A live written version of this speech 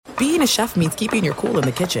being a chef means keeping your cool in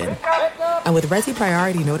the kitchen. And with Resi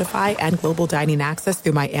Priority Notify and Global Dining Access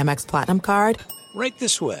through my Amex Platinum card, Right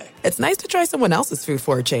this way. it's nice to try someone else's food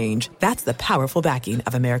for a change. That's the powerful backing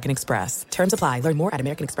of American Express. Terms apply. Learn more at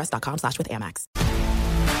americanexpress.com/withAmex.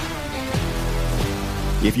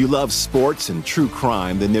 If you love sports and true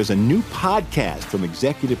crime, then there's a new podcast from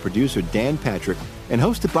executive producer Dan Patrick and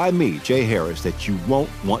hosted by me, Jay Harris, that you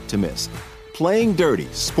won't want to miss. Playing Dirty: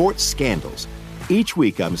 Sports Scandals. Each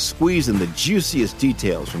week, I'm squeezing the juiciest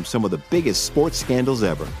details from some of the biggest sports scandals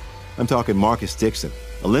ever. I'm talking Marcus Dixon,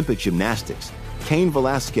 Olympic gymnastics, Cain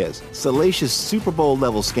Velasquez, salacious Super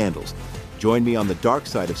Bowl-level scandals. Join me on the dark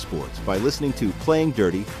side of sports by listening to Playing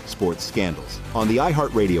Dirty: Sports Scandals on the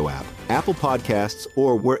iHeartRadio app, Apple Podcasts,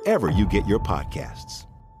 or wherever you get your podcasts.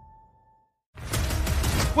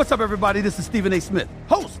 What's up, everybody? This is Stephen A. Smith,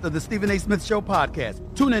 host of the Stephen A. Smith Show podcast.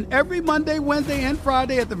 Tune in every Monday, Wednesday, and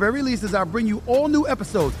Friday at the very least as I bring you all new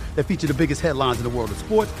episodes that feature the biggest headlines in the world of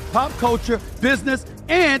sports, pop culture, business,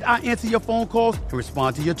 and I answer your phone calls and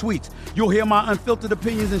respond to your tweets. You'll hear my unfiltered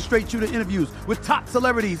opinions and straight-shooter interviews with top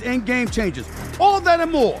celebrities and game changers. All that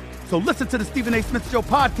and more. So listen to the Stephen A. Smith Show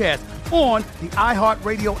podcast on the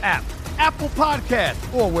iHeartRadio app, Apple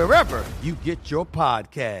Podcasts, or wherever you get your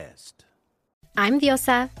podcast. I'm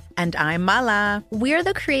Diosa. And I'm Mala. We're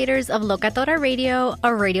the creators of Locatora Radio, a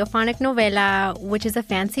radiophonic novela, which is a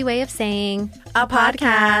fancy way of saying a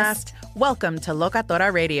podcast. Welcome to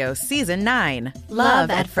Locatora Radio Season 9. Love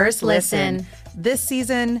at First Listen. This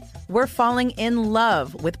season, we're falling in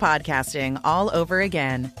love with podcasting all over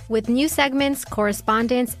again. With new segments,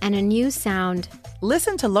 correspondence, and a new sound.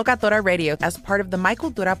 Listen to Locatora Radio as part of the My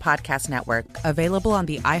Cultura Podcast Network. Available on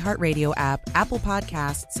the iHeartRadio app, Apple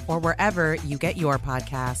Podcasts, or wherever you get your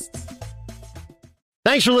podcasts.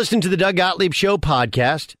 Thanks for listening to the Doug Gottlieb Show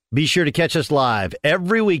podcast. Be sure to catch us live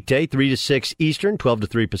every weekday, 3 to 6 Eastern, 12 to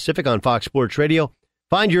 3 Pacific on Fox Sports Radio.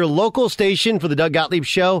 Find your local station for the Doug Gottlieb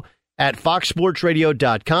Show at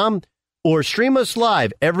foxsportsradio.com or stream us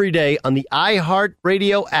live every day on the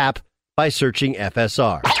iHeartRadio app by searching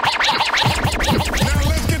FSR. Now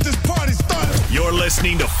let's get this party started. You're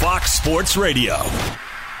listening to Fox Sports Radio.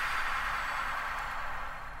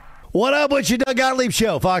 What up? What's your Doug Gottlieb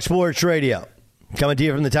Show? Fox Sports Radio. Coming to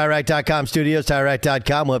you from the TireRack.com studios.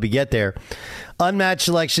 TireRack.com will help you get there. Unmatched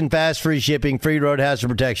selection, fast, free shipping, free road hazard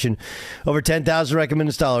protection. Over 10,000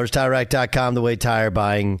 recommended installers. TireRack.com, the way tire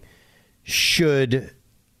buying should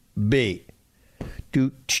be.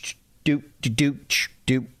 I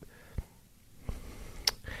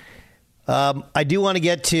do want to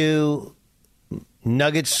get to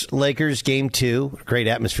Nuggets-Lakers Game 2. Great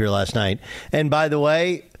atmosphere last night. And by the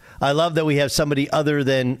way, I love that we have somebody other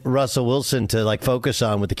than Russell Wilson to focus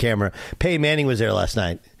on with the camera. Peyton Manning was there last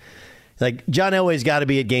night. John Elway's got to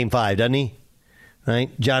be at Game 5, doesn't he?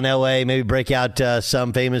 Right? John Elway, maybe break out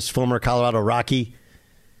some famous former Colorado Rocky.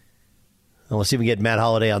 And we'll see if we can get Matt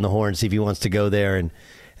Holliday on the horn, see if he wants to go there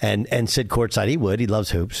and sit courtside. He would. He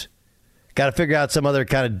loves hoops. Got to figure out some other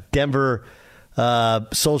kind of Denver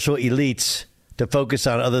social elites to focus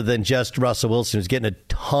on other than just Russell Wilson, who's getting a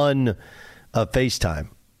ton of FaceTime.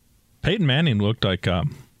 Peyton Manning looked like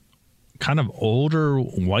kind of older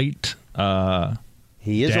white.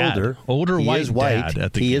 He is dad. older. He white is white. Dad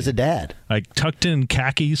at the he game. is a dad. Tucked in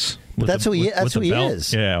khakis. That's who he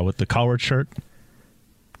is. Yeah, with the collared shirt.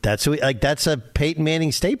 That's a Peyton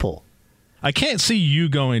Manning staple. I can't see you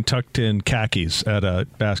going tucked in khakis at a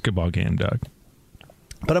basketball game, Doug.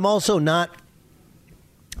 But I'm also not.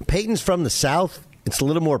 Peyton's from the South. It's a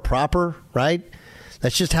little more proper, right?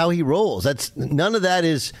 That's just how he rolls. None of that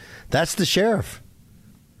is. That's the sheriff.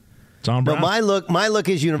 Tom Brown. But my look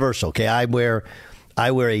is universal. Okay, I wear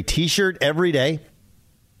a T-shirt every day,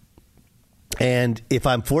 and if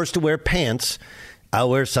I'm forced to wear pants, I'll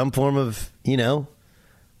wear some form of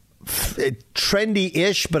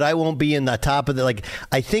trendy-ish, but I won't be in the top of the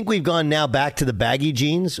I think we've gone now back to the baggy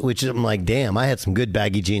jeans, which I'm like, damn, I had some good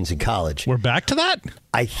baggy jeans in college. We're back to that?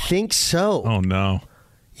 I think so. Oh no.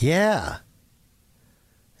 Yeah.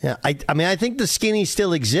 Yeah. I think the skinny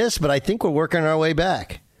still exists, but I think we're working our way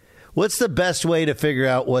back. What's the best way to figure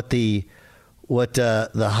out what the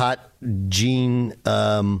hot jean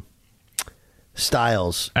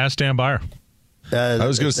styles? Ask Dan Byer. I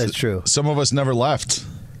was going to say, that's true. Some of us never left.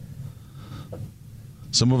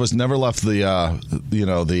 Some of us never left the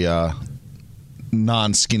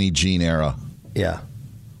non-skinny jean era. Yeah.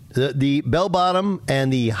 The bell bottom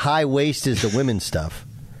and the high waist is the women's stuff.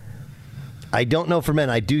 I don't know for men.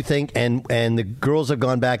 I do think, and the girls have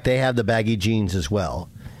gone back, they have the baggy jeans as well.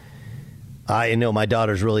 I know my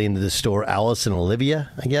daughter's really into this store, Alice and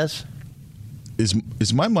Olivia, I guess.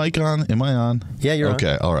 Is my mic on? Am I on? Yeah, you're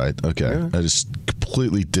okay. on. All right. Okay. I just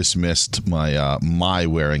completely dismissed my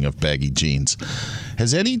wearing of baggy jeans.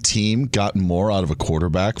 Has any team gotten more out of a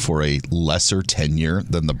quarterback for a lesser tenure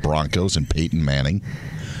than the Broncos and Peyton Manning?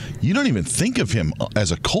 You don't even think of him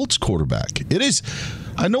as a Colts quarterback. It is.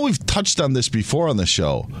 I know we've touched on this before on the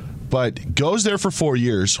show, but goes there for 4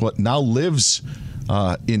 years. What now lives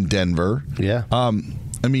in Denver? Yeah.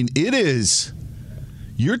 I mean, it is.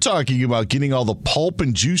 You're talking about getting all the pulp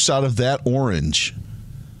and juice out of that orange.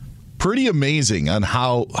 Pretty amazing on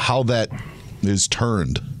how that is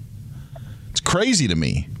turned. It's crazy to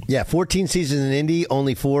me. Yeah, 14 seasons in Indy,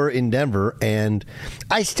 only 4 in Denver, and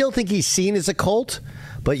I still think he's seen as a Colt.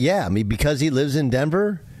 But yeah, I mean, because he lives in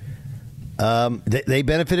Denver, they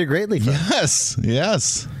benefited greatly from it.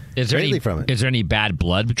 Yes. Is there any bad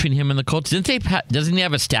blood between him and the Colts? Doesn't he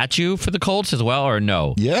have a statue for the Colts as well, or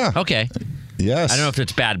no? Yeah. Okay. Yes. I don't know if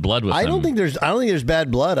it's bad blood with I them. don't think there's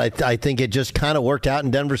bad blood. I think it just kind of worked out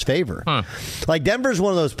in Denver's favor. Huh. Like Denver's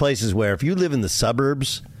one of those places where if you live in the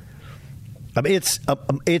suburbs, I mean,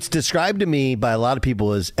 it's described to me by a lot of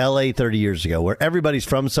people as L.A. 30 years ago, where everybody's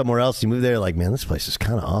from somewhere else. You move there, like, man, this place is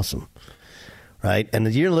kind of awesome, right?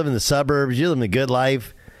 And you're living in the suburbs, you're living a good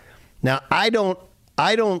life. Now, I don't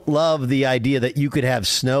love the idea that you could have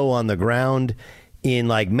snow on the ground in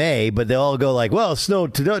like May, but they all go like, well, snow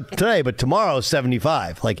today, but tomorrow's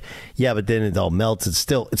 75. Like, yeah, but then it all melts. It's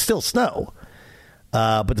still snow.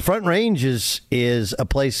 But the Front Range is a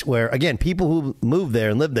place where, again, people who move there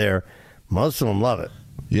and live there, most of them love it.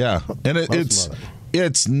 Yeah, and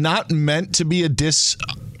it's not meant to be a diss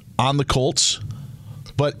on the Colts,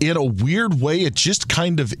 but in a weird way, it just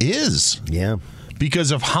kind of is. Yeah.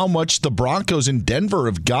 Because of how much the Broncos in Denver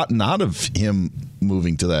have gotten out of him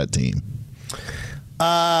moving to that team.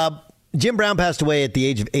 Jim Brown passed away at the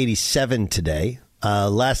age of 87 today.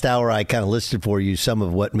 Last hour, I kind of listed for you some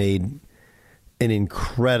of what made an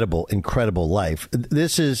incredible, incredible life.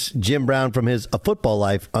 This is Jim Brown from his A Football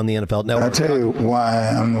Life on the NFL Network. I'll tell you why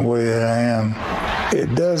I'm the way that I am.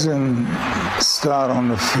 It doesn't start on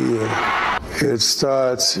the field. It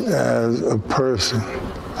starts as a person.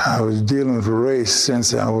 I was dealing with race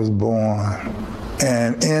since I was born.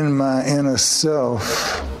 And in my inner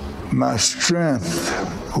self, my strength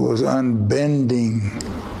was unbending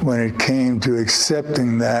when it came to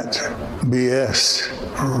accepting that BS,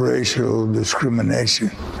 racial discrimination,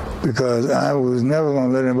 because I was never going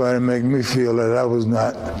to let anybody make me feel that I was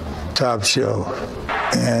not top shelf.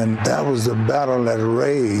 And that was the battle that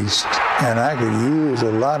raged, and I could use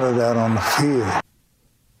a lot of that on the field.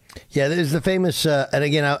 Yeah, there's the famous, and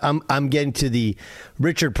again, I'm getting to the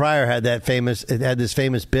Richard Pryor had this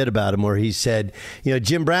famous bit about him where he said,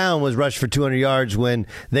 Jim Brown was rushed for 200 yards when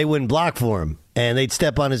they wouldn't block for him, and they'd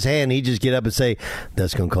step on his hand, and he'd just get up and say,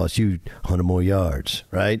 "That's going to cost you 100 more yards,"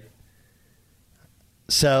 right?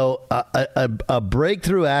 So a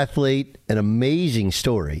breakthrough athlete, an amazing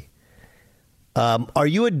story. Are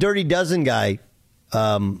you a Dirty Dozen guy,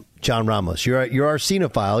 John Ramos? You're our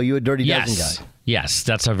cinephile. You a Dirty Dozen guy? Yes,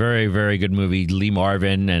 that's a very, very good movie. Lee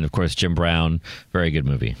Marvin and, of course, Jim Brown. Very good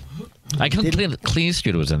movie. Clint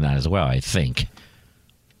Eastwood was in that as well, I think.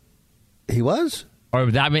 He was?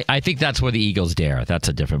 I think that's where the Eagles Dare. That's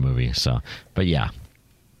a different movie. So, but yeah.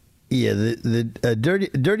 Yeah, the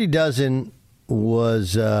Dirty Dozen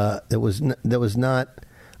was not.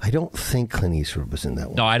 I don't think Clint Eastwood was in that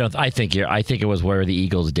one. No, I don't. I think it was where the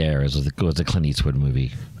Eagles Dare was a Clint Eastwood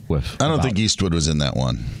movie. I don't think Eastwood was in that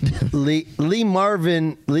one. Lee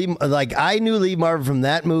Marvin, I knew Lee Marvin from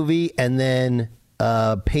that movie, and then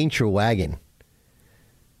Paint Your Wagon.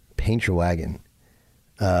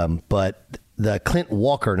 But the Clint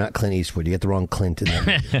Walker, not Clint Eastwood. You get the wrong Clint in that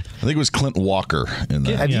movie. I think it was Clint Walker in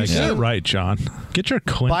that. Have you seen it right, John? Get your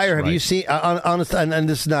Clint Fire, have right. you seen? Honest, and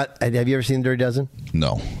this is not. Have you ever seen Dirty Dozen?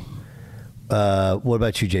 No. What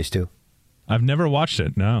about you, Jay Stu? I've never watched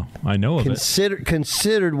it. No, I know of it.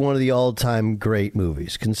 Considered one of the all-time great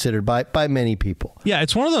movies. Considered by many people. Yeah,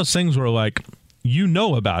 it's one of those things where you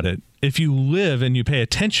know about it. If you live and you pay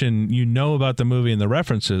attention, you know about the movie and the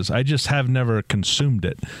references. I just have never consumed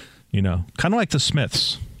it. Kind of like the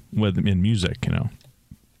Smiths in music.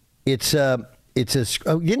 Didn't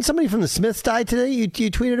somebody from the Smiths die today? You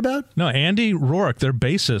tweeted about? No, Andy Rourke, their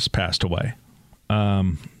bassist, passed away.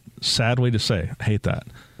 Sadly to say, I hate that.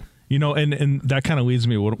 And that kind of leads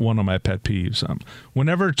me to one of my pet peeves.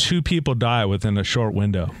 Whenever two people die within a short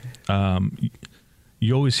window,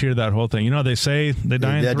 you always hear that whole thing. They say they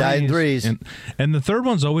die in threes. And the third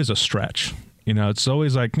one's always a stretch. It's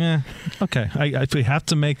always like, okay. If we have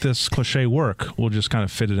to make this cliche work, we'll just kind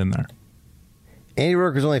of fit it in there. Andy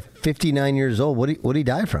Rourke was only 59 years old. What did he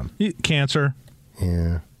die from? Cancer.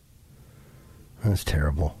 Yeah. That's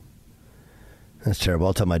terrible. That's terrible.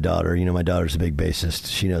 I'll tell my daughter. You know, my daughter's a big bassist.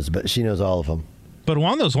 She knows all of them. But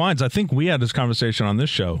along those lines, I think we had this conversation on this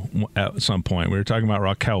show at some point. We were talking about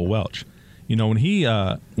Raquel Welch. You know, when he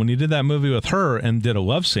did that movie with her and did a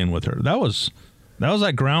love scene with her, that was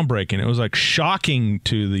like groundbreaking. It was like shocking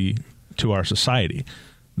to our society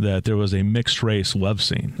that there was a mixed race love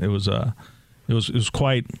scene. It was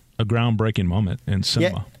quite a groundbreaking moment in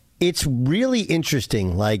cinema. Yeah, it's really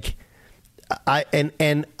interesting. Like I'm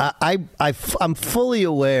fully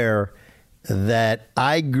aware that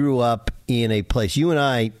I grew up in a place. You and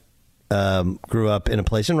I grew up in a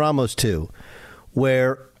place, in Ramos too,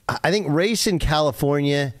 where I think race in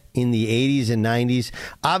California in the 80s and 90s,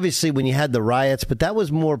 obviously when you had the riots, but that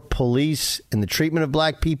was more police and the treatment of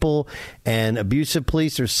black people and abusive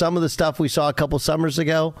police, or some of the stuff we saw a couple summers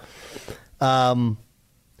ago.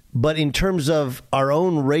 But in terms of our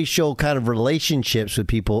own racial kind of relationships with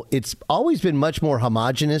people, it's always been much more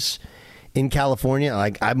homogenous in California.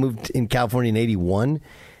 Like, I moved in California in 81,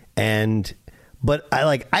 but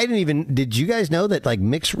did you guys know that like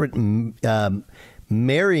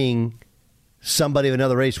marrying somebody of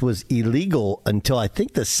another race was illegal until I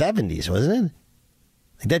think the 70s, wasn't it?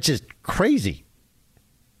 Like, that's just crazy.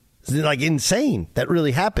 It's like insane. That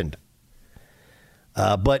really happened.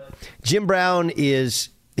 But Jim Brown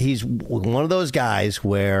he's one of those guys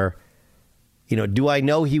where, you know, do I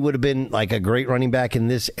know he would have been like a great running back in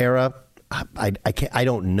this era? I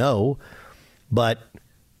don't know, but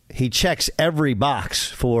he checks every box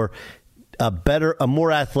for a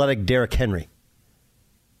more athletic Derrick Henry.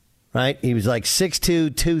 Right? He was like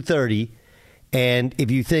 6'2", 230. And if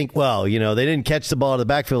you think, well, you know, they didn't catch the ball in the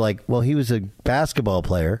backfield, like, well, he was a basketball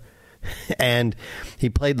player and he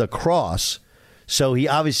played lacrosse. So he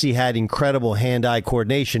obviously had incredible hand-eye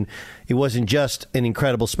coordination. It wasn't just an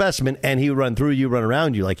incredible specimen, and he would run through you, run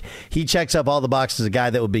around you. Like, he checks up all the boxes, a guy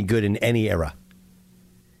that would be good in any era.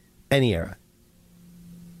 Any era.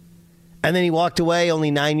 And then he walked away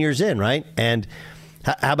only 9 years in, right? And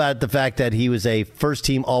how about the fact that he was a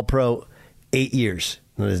first-team All-Pro 8 years,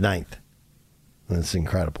 in his 9th? That's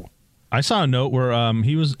incredible. I saw a note where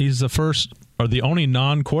he's the first or the only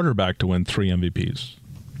non-quarterback to win 3 MVPs.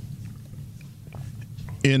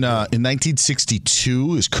 In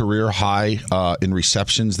 1962, his career high in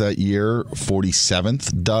receptions that year,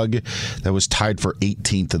 47th, Doug. That was tied for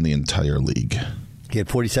 18th in the entire league. He had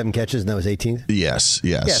 47 catches, and that was 18th? Yes.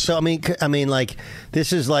 Yeah, so, I mean, like,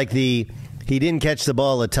 this is like he didn't catch the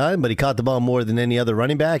ball a ton, but he caught the ball more than any other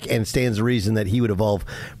running back, and stands to reason that he would evolve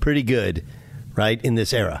pretty good, right, in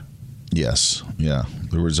this era. Yes, yeah.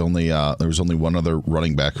 There was only one other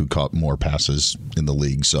running back who caught more passes in the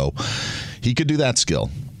league, so he could do that skill.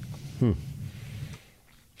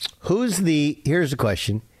 Here's the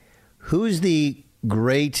question. Who's the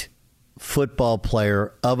great football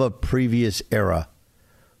player of a previous era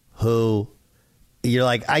who you're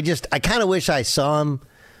like, I kind of wish I saw him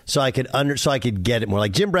so I could get it more?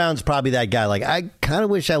 Like, Jim Brown's probably that guy. Like, I kind of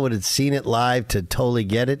wish I would have seen it live to totally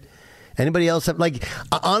get it. Anybody else have, like,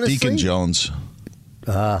 honestly? Deacon Jones.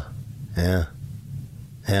 Yeah.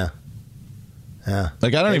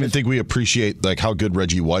 Like, I don't even think we appreciate like how good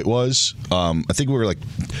Reggie White was. I think we're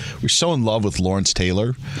so in love with Lawrence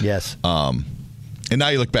Taylor. Yes. And now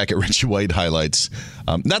you look back at Reggie White highlights.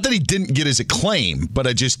 Not that he didn't get his acclaim, but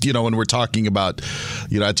I just, you know, when we're talking about,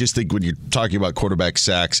 you know, I just think when you're talking about quarterback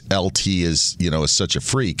sacks, LT is such a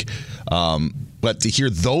freak. But to hear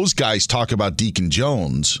those guys talk about Deacon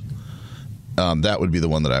Jones, that would be the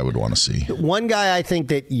one that I would want to see. One guy I think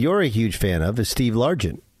that you're a huge fan of is Steve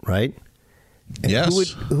Largent, right? And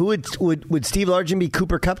yes. Who would Steve Largent be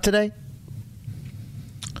Cooper Kupp today?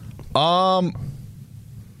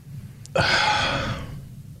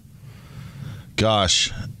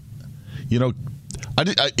 Gosh, you know,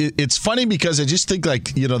 it's funny because I just think,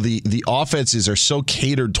 like, you know, the offenses are so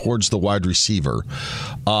catered towards the wide receiver,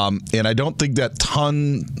 and I don't think that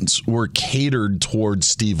tons were catered towards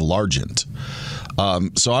Steve Largent.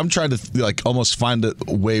 So I'm trying to like almost find a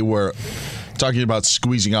way where, talking about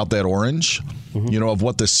squeezing out that orange, you know, of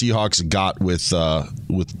what the Seahawks got with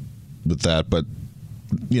that, but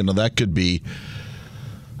you know, that could be.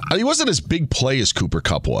 He wasn't as big play as Cooper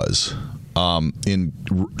Kupp was in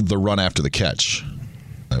the run after the catch,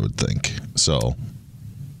 I would think. So,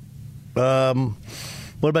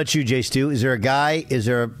 what about you, Jay Stu? Is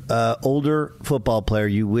there a older football player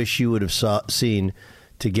you wish you would have seen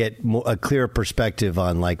to get a clearer perspective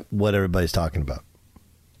on like what everybody's talking about?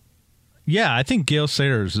 Yeah, I think Gale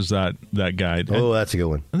Sayers is that guy. Oh, that's a good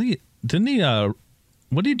one. I think didn't he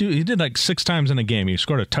what did he do? He did like 6 times in a game. He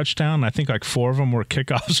scored a touchdown. I think like 4 of them were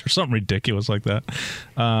kickoffs or something ridiculous like that.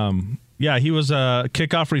 Yeah, he was a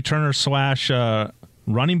kickoff returner /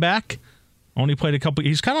 running back. Only played a couple.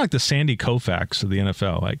 He's kind of like the Sandy Koufax of the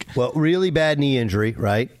NFL. Like, well, really bad knee injury,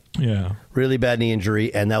 right? Yeah, really bad knee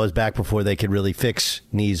injury, and that was back before they could really fix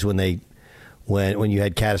knees when you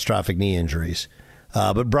had catastrophic knee injuries.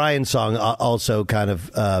 But Brian's song also kind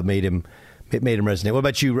of made him resonate. What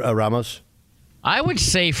about you, Ramos? I would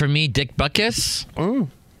say for me, Dick Butkus.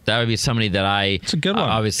 That would be somebody that it's a good one.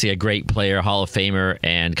 Obviously a great player, Hall of Famer,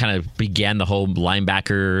 and kind of began the whole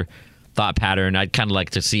linebacker thought pattern. I'd kind of like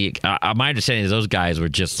to see. My understanding is those guys were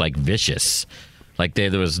just like vicious. Like there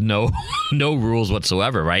was no rules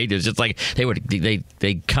whatsoever, right? It was just like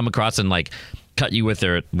they come across and like cut you with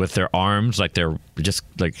their arms, like they're just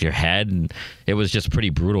like your head, and it was just pretty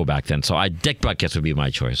brutal back then. So Dick Butkus would be my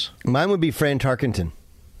choice. Mine would be Fran Tarkenton.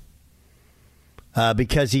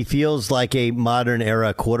 Because he feels like a modern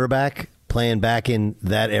era quarterback playing back in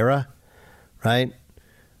that era, right?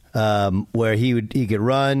 Where he could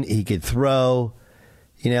run, he could throw,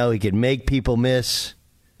 he could make people miss.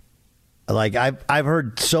 Like I've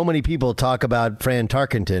heard so many people talk about Fran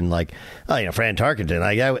Tarkenton, like, Fran Tarkenton.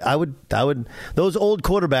 Like I would those old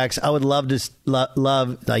quarterbacks. I would love to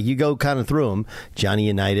love like you go kind of through them. Johnny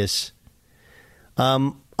Unitas.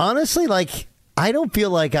 Honestly, like. I don't feel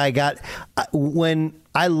like when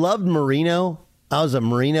I loved Marino, I was a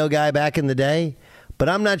Marino guy back in the day, but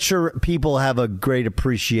I'm not sure people have a great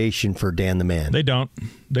appreciation for Dan the Man. They don't.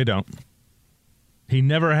 He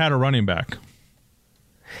never had a running back.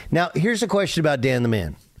 Now, here's a question about Dan the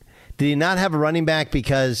Man. Did he not have a running back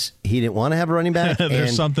because he didn't want to have a running back?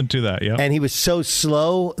 There's something to that, yeah. And he was so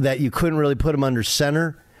slow that you couldn't really put him under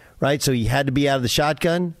center, right? So he had to be out of the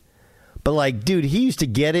shotgun. But, like, dude, he used to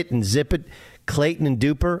get it and zip it. Clayton and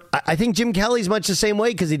Duper. I think Jim Kelly's much the same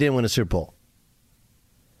way because he didn't win a Super Bowl.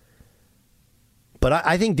 But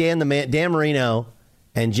I think Dan Marino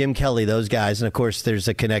and Jim Kelly, those guys, and of course there's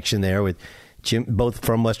a connection there with Jim, both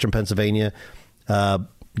from Western Pennsylvania.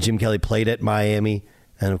 Jim Kelly played at Miami,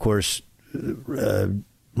 and of course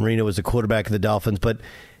Marino was the quarterback of the Dolphins. But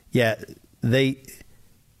yeah, they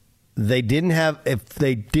didn't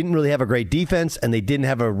really have a great defense, and they didn't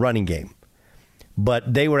have a running game.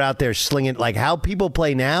 But they were out there slinging, like how people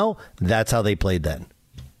play now, that's how they played then.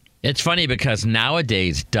 It's funny because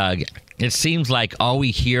nowadays, Doug, it seems like all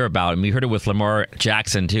we hear about, and we heard it with Lamar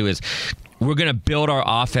Jackson too, is we're going to build our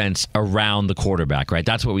offense around the quarterback, right?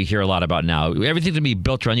 That's what we hear a lot about now. Everything's going to be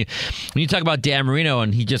built around you. When you talk about Dan Marino,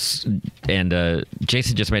 and Jason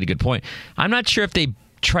just made a good point, I'm not sure if they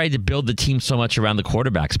tried to build the team so much around the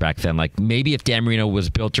quarterbacks back then. Like maybe if Dan Marino was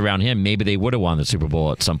built around him, maybe they would have won the Super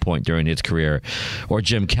Bowl at some point during his career, or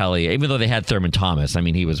Jim Kelly, even though they had Thurman Thomas. I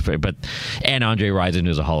mean, he was, and Andre Rison,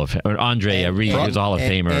 who's a Hall of Reed, who's a Hall of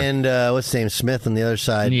Famer, and what's his name, Smith on the other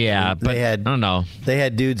side. Yeah, but I don't know. They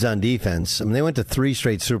had dudes on defense. I mean, they went to 3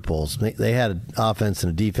 straight Super Bowls. They had an offense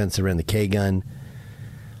and a defense that ran the K gun.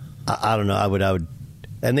 I don't know. I would.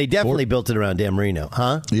 And they definitely built it around Dan Marino,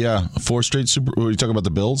 huh? Yeah, 4 straight Super. Are you talking about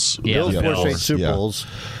the Bills? Yeah, Bills, 4 straight Super Bowls.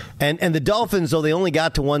 And the Dolphins, though they only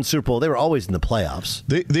got to 1 Super Bowl, they were always in the playoffs.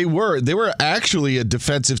 They were actually a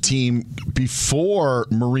defensive team before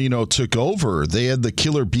Marino took over. They had the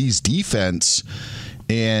Killer Bees defense,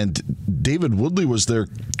 and David Woodley was their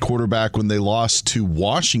quarterback when they lost to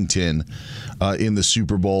Washington in the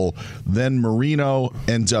Super Bowl. Then Marino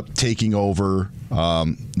ends up taking over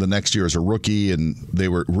the next year as a rookie, and they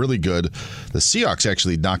were really good. The Seahawks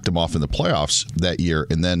actually knocked them off in the playoffs that year,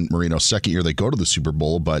 and then Marino's second year they go to the Super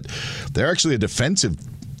Bowl, but they're actually a defensive,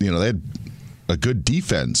 they had a good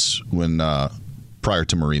defense when prior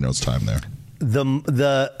to Marino's time there.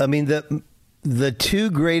 The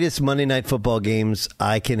 2 greatest Monday Night Football games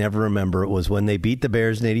I can ever remember was when they beat the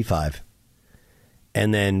Bears in '85,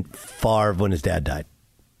 and then Favre when his dad died.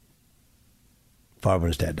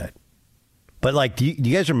 But, like, do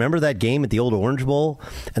you guys remember that game at the old Orange Bowl?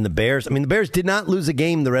 And the Bears, the Bears did not lose a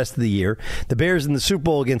game the rest of the year. The Bears in the Super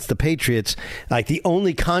Bowl against the Patriots, like, the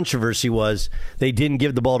only controversy was they didn't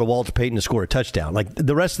give the ball to Walter Payton to score a touchdown. Like,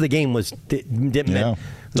 the rest of the game didn't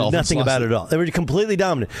nothing about it at all. They were completely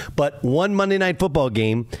dominant. But one Monday Night Football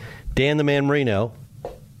game, Dan the Man Marino,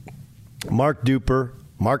 Mark Duper,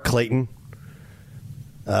 Mark Clayton,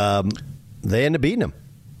 they ended up beating him.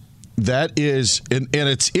 That is, and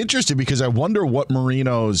it's interesting because I wonder what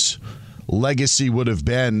Marino's legacy would have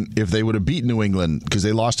been if they would have beaten New England, because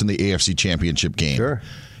they lost in the AFC Championship game. Sure.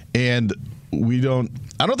 And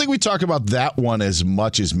I don't think we talk about that one as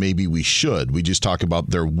much as maybe we should. We just talk about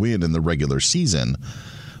their win in the regular season.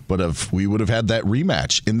 But if we would have had that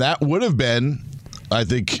rematch, and that would have been I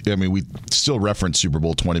mean, we still reference Super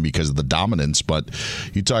Bowl 20 because of the dominance, but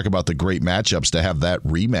you talk about the great matchups to have that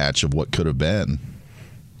rematch of what could have been.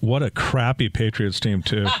 What a crappy Patriots team,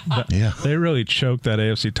 too. Yeah. They really choked that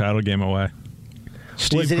AFC title game away.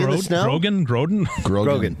 Steve Was it in the snow? Grogan?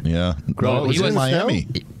 Grogan. Yeah. Grogan. He was in Miami.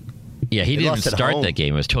 Yeah, he didn't start that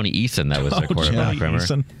game. It was Tony Eason that was their quarterback, remember?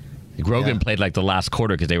 Eason. Grogan played like the last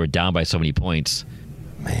quarter because they were down by so many points.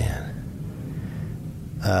 Man.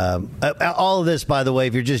 All of this, by the way,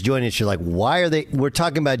 if you're just joining us, you're like, why are they? We're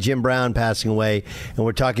talking about Jim Brown passing away, and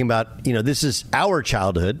we're talking about, this is our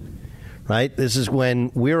childhood, right? This is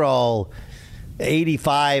when we're all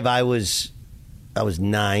 85. I was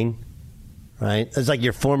 9, right? It's like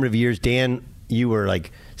your formative years. Dan, you were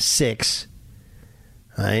like 6,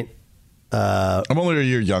 right? I'm only a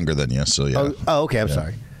year younger than you, so yeah. Oh, okay. I'm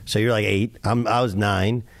sorry. So you're like 8. I was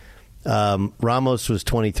 9. Ramos was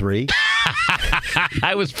 23.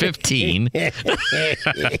 I was 15. Jay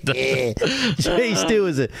Stu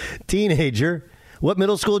was a teenager. What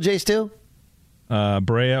middle school, Jay Stu?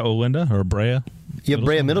 Brea, Olinda, or Brea. You have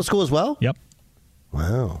Brea Middle School as well? Yep.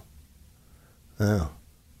 Wow. Oh.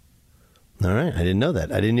 All right. I didn't know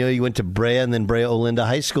that. I didn't know you went to Brea and then Brea Olinda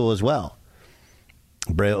High School as well.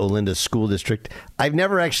 Brea Olinda School District. I've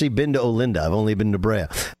never actually been to Olinda. I've only been to Brea.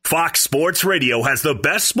 Fox Sports Radio has the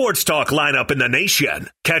best sports talk lineup in the nation.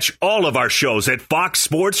 Catch all of our shows at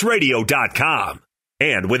foxsportsradio.com.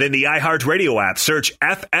 And within the iHeartRadio app, search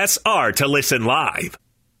FSR to listen live.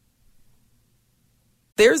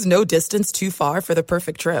 There's no distance too far for the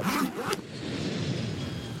perfect trip.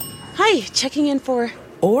 Hi, checking in for...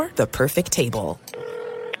 Or the perfect table.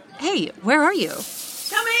 Hey, where are you?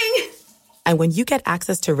 Coming! And when you get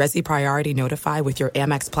access to Resi Priority Notify with your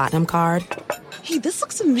Amex Platinum card... Hey, this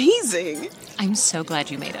looks amazing. I'm so glad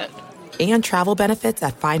you made it. And travel benefits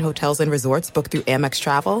at fine hotels and resorts booked through Amex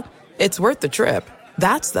Travel, it's worth the trip.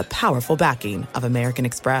 That's the powerful backing of American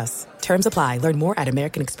Express. Terms apply. Learn more at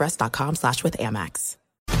americanexpress.com/withAmex.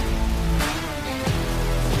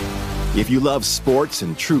 If you love sports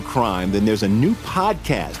and true crime, then there's a new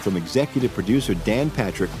podcast from executive producer Dan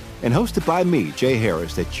Patrick and hosted by me, Jay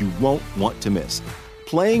Harris, that you won't want to miss.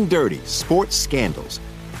 Playing Dirty: Sports Scandals.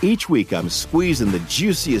 Each week, I'm squeezing the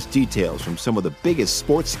juiciest details from some of the biggest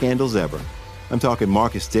sports scandals ever. I'm talking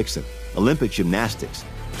Marcus Dixon, Olympic gymnastics,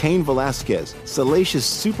 Cain Velasquez, salacious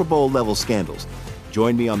Super Bowl-level scandals.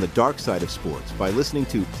 Join me on the dark side of sports by listening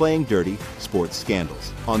to Playing Dirty: Sports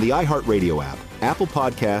Scandals on the iHeartRadio app, Apple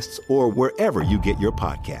Podcasts, or wherever you get your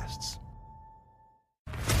podcasts.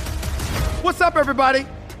 What's up, everybody?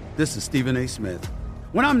 This is Stephen A. Smith.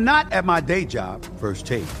 When I'm not at my day job, First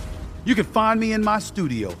Take, you can find me in my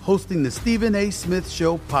studio hosting the Stephen A. Smith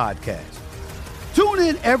Show podcast. Tune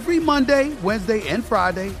in every Monday, Wednesday, and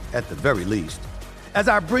Friday, at the very least, as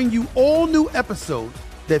I bring you all new episodes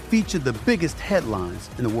that feature the biggest headlines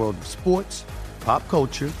in the world of sports, pop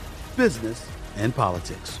culture, business, and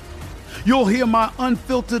politics. You'll hear my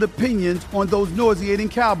unfiltered opinions on those nauseating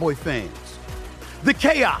Cowboy fans, the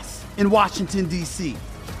chaos in Washington, D.C.,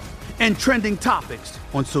 and trending topics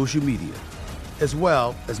on social media, as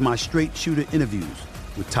well as my straight shooter interviews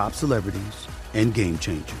with top celebrities and game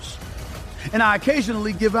changers. And I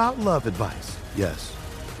occasionally give out love advice. Yes,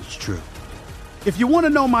 it's true. If you want to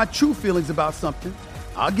know my true feelings about something,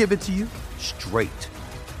 I'll give it to you straight.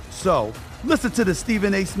 So listen to the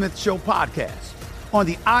Stephen A. Smith Show podcast on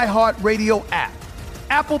the iHeartRadio app,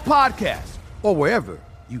 Apple Podcasts, or wherever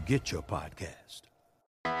you get your podcast.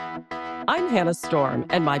 I'm Hannah Storm,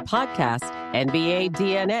 and my podcast, NBA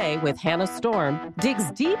DNA with Hannah Storm,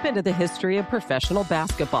 digs deep into the history of professional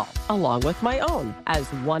basketball, along with my own, as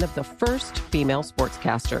one of the first female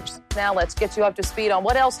sportscasters. Now let's get you up to speed on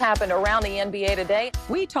what else happened around the NBA today.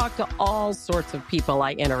 We talk to all sorts of people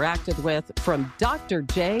I interacted with, from Dr.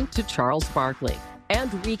 J to Charles Barkley,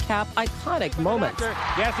 and recap iconic moments.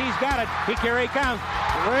 Yes, he's got it. Here he comes.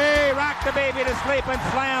 Way rock the baby to sleep and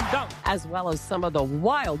slam dunk. As well as some of the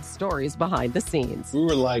wild stories behind the scenes. We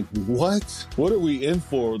were like, what? What are we in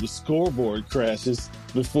for? The scoreboard crashes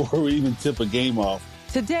before we even tip a game off.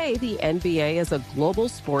 Today, the NBA is a global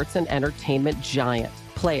sports and entertainment giant.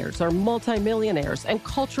 Players are multimillionaires and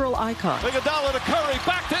cultural icons. Iguodala to Curry,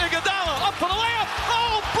 back to Iguodala, up for the layup.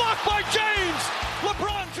 Oh, blocked by James.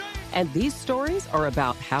 LeBron James. And these stories are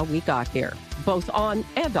about how we got here, both on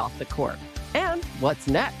and off the court. And what's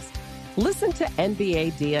next? Listen to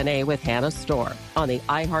NBA DNA with Hannah Storm on the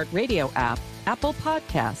iHeartRadio app, Apple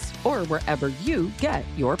Podcasts, or wherever you get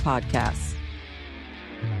your podcasts.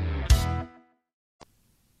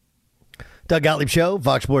 Doug Gottlieb Show,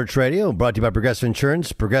 Fox Sports Radio, brought to you by Progressive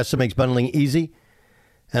Insurance. Progressive makes bundling easy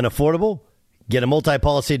and affordable. Get a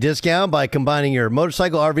multi-policy discount by combining your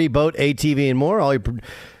motorcycle, RV, boat, ATV, and more. All your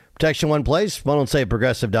protection in one place. Why don't say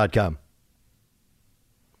Progressive.com.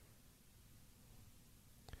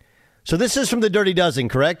 So this is from the Dirty Dozen,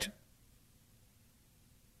 correct?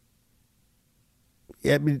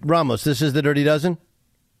 Yeah, Ramos, this is the Dirty Dozen?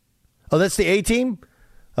 Oh, that's the A-Team?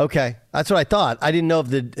 Okay, that's what I thought. I didn't know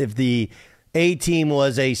if the A-Team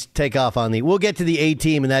was a takeoff on the... We'll get to the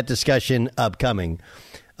A-Team and that discussion upcoming.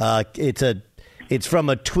 It's from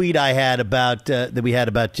a tweet I had about that we had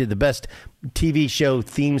about the best TV show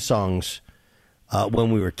theme songs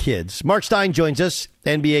when we were kids. Mark Stein joins us,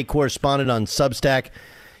 NBA correspondent on Substack.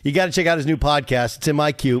 You got to check out his new podcast. It's in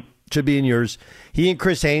my queue. Should be in yours. He and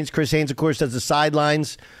Chris Haynes. Chris Haynes, of course, does the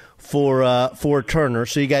sidelines for Turner.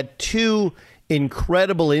 So you got two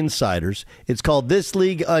incredible insiders. It's called This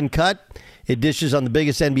League Uncut. It dishes on the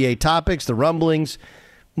biggest NBA topics, the rumblings.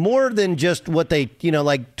 More than just what they,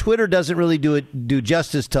 like Twitter doesn't really do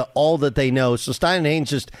justice to all that they know. So Stein and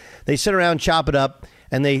Haynes they sit around, chop it up,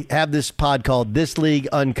 and they have this pod called This League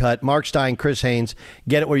Uncut. Mark Stein, Chris Haynes.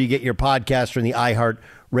 Get it where you get your podcast from the iHeart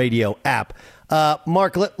Radio app.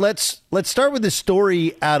 Mark, let's start with the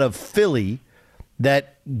story out of Philly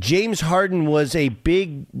that James Harden was a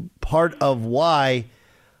big part of why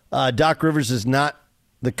Doc Rivers is not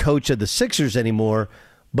the coach of the Sixers anymore.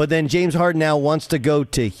 But then James Harden now wants to go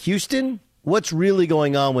to Houston. What's really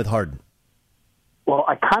going on with Harden? Well,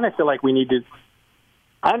 I kind of feel like we need to.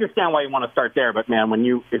 I understand why you want to start there, but man,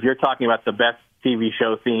 if you're talking about the best TV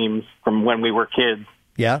show themes from when we were kids,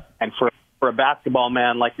 yeah, and for a basketball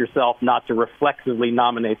man like yourself not to reflexively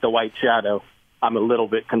nominate The White Shadow, I'm a little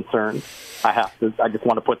bit concerned. I just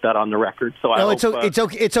want to put that on the record. So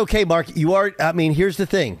it's okay, Mark. You are. I mean, here's the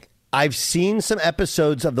thing. I've seen some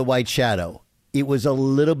episodes of The White Shadow. It was a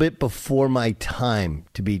little bit before my time,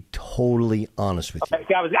 to be totally honest with you.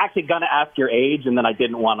 Okay, I was actually going to ask your age, and then I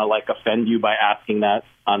didn't want to offend you by asking that.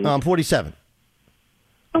 I'm 47.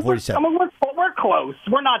 I'm 47. We're close.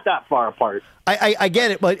 We're not that far apart. I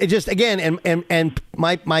get it, but it just again, and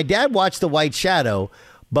my dad watched The White Shadow,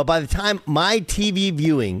 but by the time my TV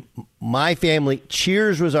viewing, my family,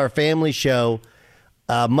 Cheers was our family show,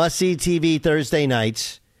 must-see TV Thursday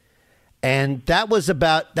nights. And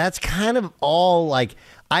that's kind of all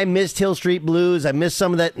I missed Hill Street Blues. I missed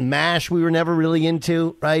some of that MASH we were never really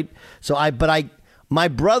into, right? So my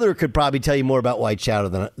brother could probably tell you more about White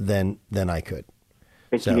Shadow than I could.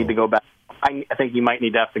 I think you need to go back. I think you might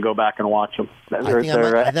need to have to go back and watch them.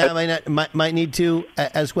 I might need to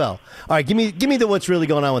as well. All right, give me the what's really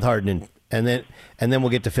going on with Harden, and then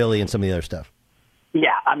we'll get to Philly and some of the other stuff.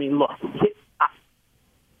 Yeah, I mean, look.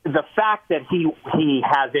 The fact that he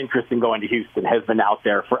has interest in going to Houston has been out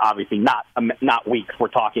there for obviously not weeks. We're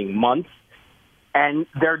talking months. And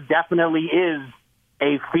there definitely is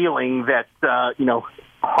a feeling that,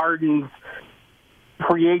 Harden's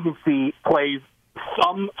free agency plays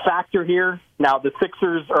some factor here. Now, the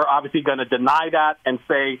Sixers are obviously going to deny that and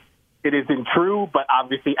say it isn't true, but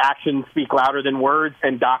obviously actions speak louder than words,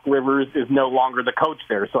 and Doc Rivers is no longer the coach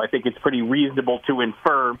there. So I think it's pretty reasonable to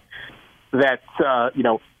infer that,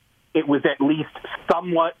 it was at least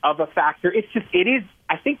somewhat of a factor. It is.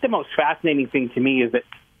 I think the most fascinating thing to me is that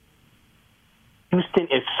Houston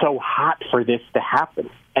is so hot for this to happen.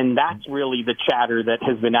 And that's really the chatter that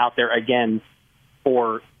has been out there again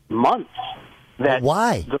for months.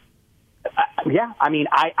 Why?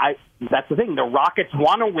 That's the thing. The Rockets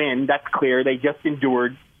want to win. That's clear. They just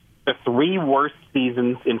endured the 3 worst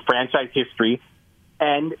seasons in franchise history.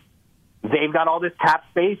 And they've got all this cap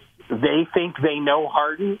space. They think they know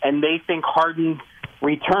Harden, and they think Harden's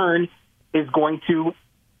return is going to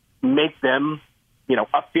make them,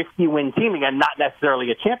 a 50-win team again, not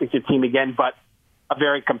necessarily a championship team again, but a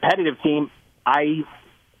very competitive team. I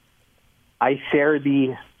share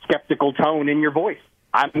the skeptical tone in your voice.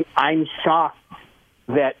 I'm shocked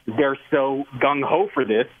that they're so gung-ho for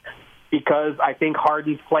this, because I think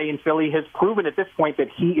Harden's play in Philly has proven at this point that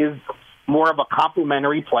he is more of a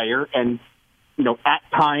complementary player, and at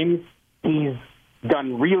times, he's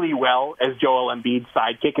done really well as Joel Embiid's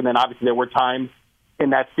sidekick, and then obviously there were times in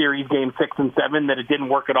that series, Game 6 and 7, that it didn't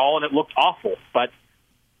work at all, and it looked awful. But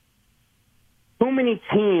too many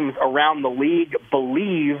teams around the league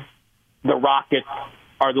believe the Rockets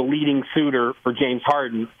are the leading suitor for James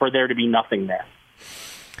Harden for there to be nothing there.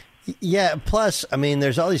 Yeah, plus, I mean,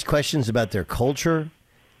 there's all these questions about their culture,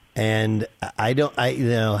 and I don't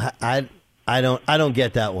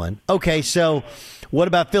get that one. Okay, so what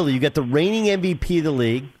about Philly? You got the reigning MVP of the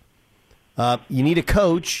league. You need a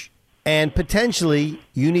coach, and potentially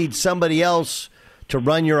you need somebody else to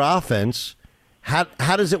run your offense. How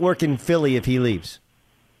does it work in Philly if he leaves?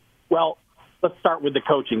 Well, let's start with the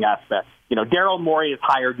coaching aspect. You know, Daryl Morey has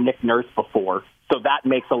hired Nick Nurse before, so that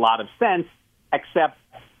makes a lot of sense, except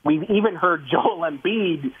we've even heard Joel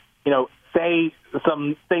Embiid, you know, say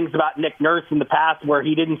some things about Nick Nurse in the past where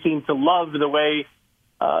he didn't seem to love the way,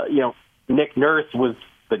 Nick Nurse was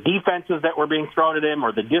the defenses that were being thrown at him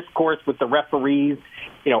or the discourse with the referees.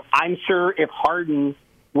 You know, I'm sure if Harden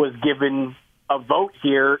was given a vote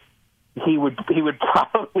here, he would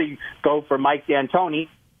probably go for Mike D'Antoni.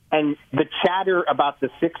 And the chatter about the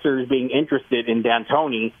Sixers being interested in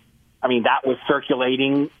D'Antoni, I mean, that was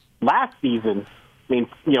circulating last season. I mean,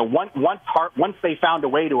 you know, once they found a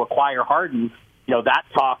way to acquire Harden, you know, that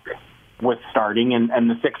talk was starting, and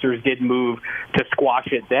the Sixers did move to squash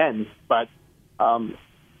it then. But, you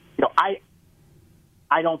know,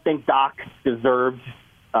 I don't think Doc deserved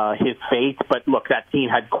his fate. But, look, that team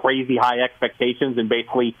had crazy high expectations and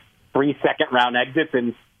basically 3 second-round exits,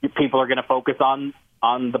 and people are going to focus on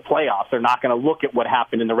the playoffs. They're not going to look at what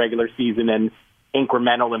happened in the regular season and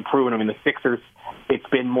incremental improvement. I mean, the Sixers, it's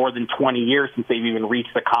been more than 20 years since they've even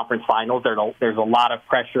reached the conference finals. There's a lot of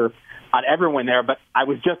pressure on everyone there. But I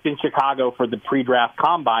was just in Chicago for the pre-draft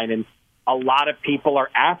combine, and a lot of people are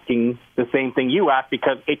asking the same thing you asked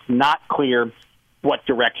because it's not clear what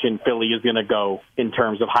direction Philly is going to go in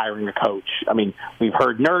terms of hiring a coach. I mean, we've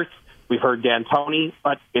heard Nurse, we've heard D'Antoni,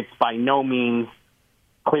 but it's by no means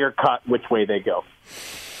clear-cut which way they go.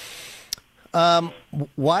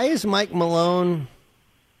 Why is Mike Malone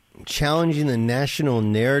challenging the national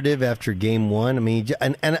narrative after game one? I mean,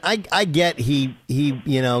 and I get he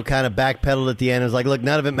you know, kind of backpedaled at the end. It was like, look,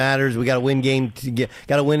 none of it matters. We got to win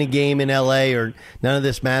a game in LA, or none of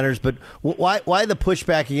this matters. But why the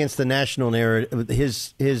pushback against the national narrative,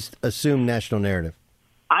 his assumed national narrative?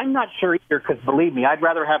 I'm not sure either, because believe me, I'd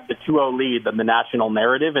rather have the 2-0 lead than the national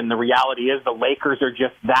narrative. And the reality is the Lakers are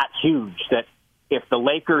just that huge that if the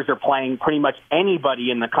Lakers are playing pretty much anybody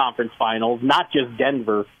in the conference finals, not just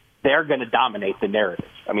Denver, they're going to dominate the narrative.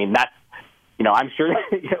 I mean, that's, you know, I'm sure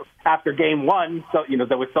after game one, so, you know,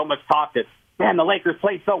 there was so much talk that, man, the Lakers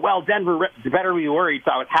played so well, Denver better be worried.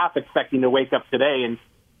 So I was half expecting to wake up today and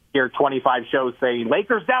hear 25 shows saying,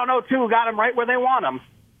 Lakers down 0-2, got them right where they want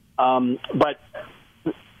them. But,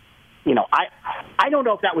 you know, I don't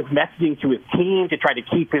know if that was messaging to his team to try to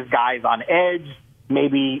keep his guys on edge.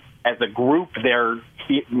 Maybe as a group,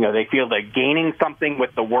 they feel they're gaining something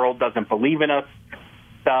with the world doesn't believe in us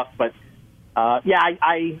stuff. But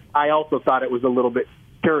I also thought it was a little bit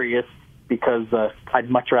curious because I'd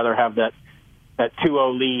much rather have that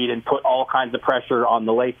 2-0 lead and put all kinds of pressure on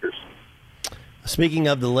the Lakers. Speaking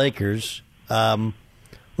of the Lakers,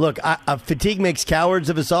 look, fatigue makes cowards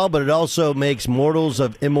of us all, but it also makes mortals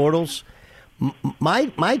of immortals. My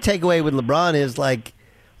takeaway with LeBron is like,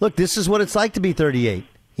 look, this is what it's like to be 38.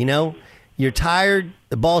 You know, you're tired,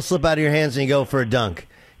 the ball slip out of your hands, and you go for a dunk.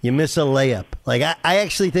 You miss a layup. Like I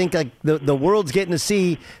actually think like the world's getting to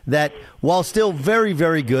see that while still very,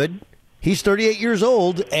 very good, he's 38 years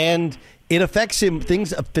old, and it affects him.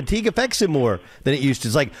 Fatigue affects him more than it used to.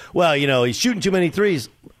 It's like, well, you know, he's shooting too many threes.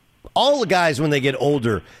 All the guys, when they get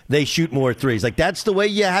older, they shoot more threes. Like, that's the way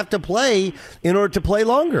you have to play in order to play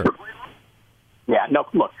longer. Yeah, no,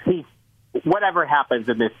 look, whatever happens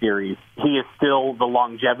in this series, he is still the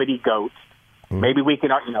longevity GOAT. Maybe we can,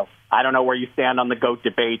 you know, I don't know where you stand on the GOAT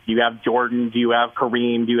debate. Do you have Jordan? Do you have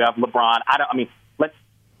Kareem? Do you have LeBron? Let's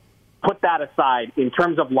put that aside. In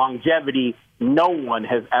terms of longevity, no one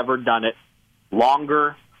has ever done it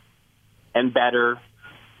longer and better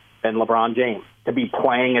than LeBron James to be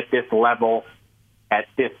playing at this level at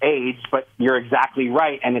this age. But you're exactly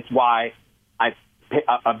right, and it's why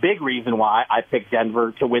a big reason why I picked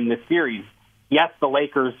Denver to win this series. Yes, the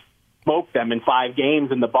Lakers smoked them in 5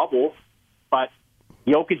 games in the bubble, but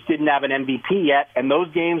Jokic didn't have an MVP yet, and those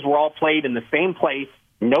games were all played in the same place,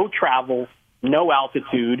 no travel, no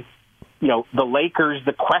altitude. You know, the Lakers,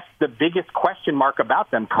 the biggest question mark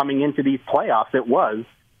about them coming into these playoffs, it was,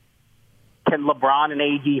 can LeBron and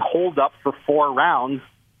AD hold up for 4 rounds?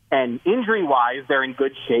 And injury-wise, they're in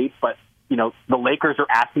good shape, but you know, the Lakers are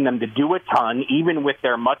asking them to do a ton, even with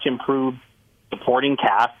their much improved supporting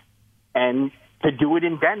cast, and to do it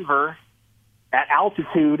in Denver at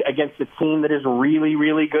altitude against a team that is really,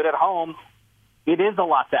 really good at home, it is a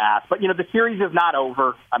lot to ask. But, you know, the series is not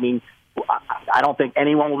over. I mean, I don't think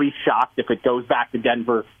anyone will be shocked if it goes back to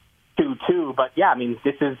Denver 2-2. But, yeah, I mean,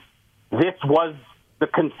 this was the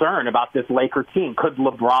concern about this Laker team. Could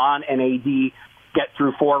LeBron and AD get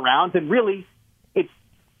through 4 rounds? And really,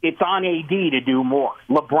 it's on AD to do more.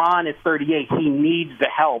 LeBron is 38. He needs the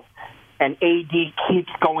help. And AD keeps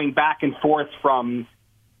going back and forth from,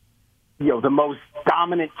 you know, the most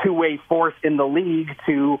dominant two-way force in the league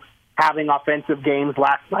to having offensive games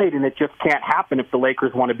last night, and it just can't happen if the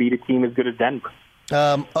Lakers want to beat a team as good as Denver.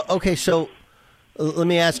 Okay, so let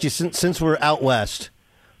me ask you, since we're out west,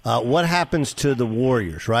 what happens to the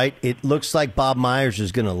Warriors, right? It looks like Bob Myers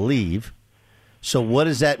is going to leave. So what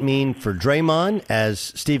does that mean for Draymond? As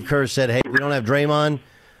Steve Kerr said, hey, we don't have Draymond.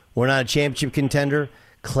 We're not a championship contender.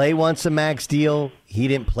 Clay wants a max deal. He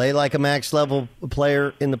didn't play like a max-level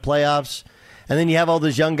player in the playoffs. And then you have all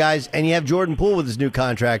those young guys, and you have Jordan Poole with his new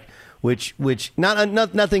contract, which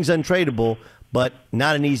nothing's untradeable, but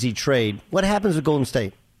not an easy trade. What happens with Golden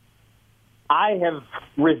State? I have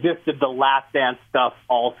resisted the Last Dance stuff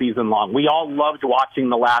all season long. We all loved watching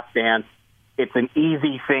the Last Dance. It's an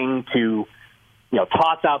easy thing to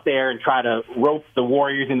toss out there and try to rope the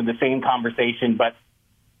Warriors into the same conversation, but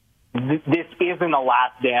this isn't a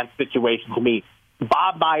Last Dance situation to me.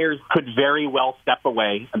 Bob Myers could very well step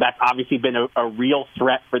away. That's obviously been a real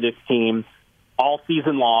threat for this team all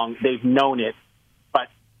season long. They've known it, but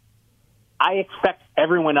I expect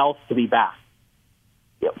everyone else to be back.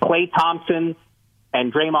 Klay Thompson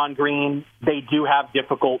and Draymond Green, they do have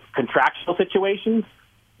difficult contractual situations,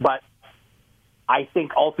 but I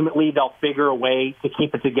think ultimately they'll figure a way to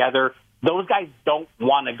keep it together. Those guys don't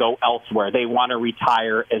want to go elsewhere. They want to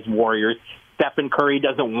retire as Warriors. Stephen Curry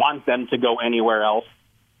doesn't want them to go anywhere else.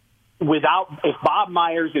 If Bob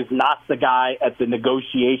Myers is not the guy at the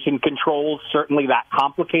negotiation controls, certainly that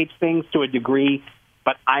complicates things to a degree.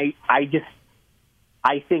 But I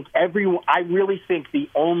really think the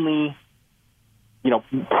only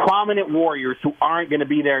prominent Warriors who aren't going to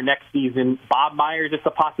be there next season, Bob Myers is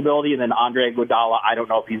a possibility, and then Andre Iguodala, I don't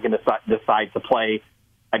know if he's going to decide to play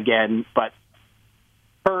again, but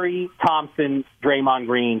Curry, Thompson, Draymond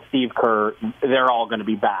Green, Steve Kerr, they're all going to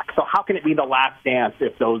be back. So how can it be the Last Dance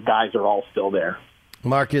if those guys are all still there?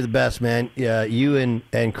 Mark, you're the best, man. You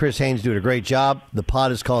and Chris Haynes doing a great job. The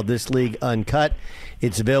pod is called This League Uncut.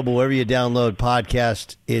 It's available wherever you download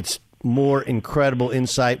podcasts. It's more incredible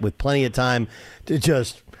insight with plenty of time to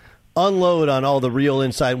just unload on all the real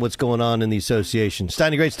insight and what's going on in the association.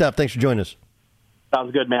 Steiny, great stuff. Thanks for joining us.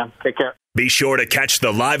 Sounds good, man. Take care. Be sure to catch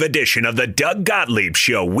the live edition of the Doug Gottlieb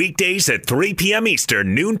Show weekdays at 3 p.m.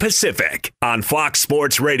 Eastern, noon Pacific on Fox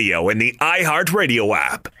Sports Radio and the iHeartRadio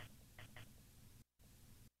app.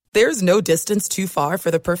 There's no distance too far for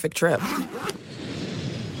the perfect trip.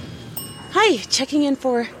 Hi, checking in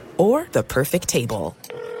for... Or the perfect table.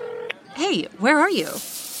 Hey, where are you?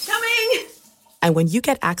 Coming! And when you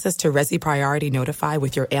get access to Resi Priority Notify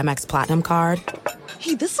with your Amex Platinum card...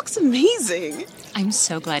 Hey, this looks amazing! I'm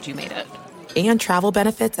so glad you made it. And travel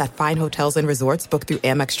benefits at fine hotels and resorts booked through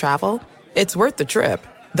Amex Travel, it's worth the trip.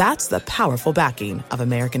 That's the powerful backing of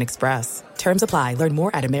American Express. Terms apply. Learn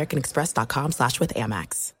more at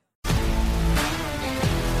americanexpress.com/withAmex.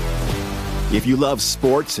 If you love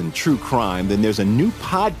sports and true crime, then there's a new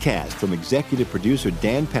podcast from executive producer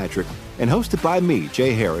Dan Patrick and hosted by me,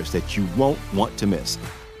 Jay Harris, that you won't want to miss.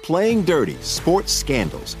 Playing Dirty: Sports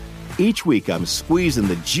Scandals. Each week, I'm squeezing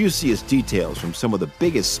the juiciest details from some of the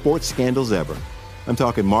biggest sports scandals ever. I'm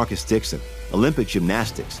talking Marcus Dixon, Olympic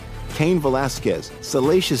gymnastics, Cain Velasquez,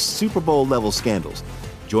 salacious Super Bowl-level scandals.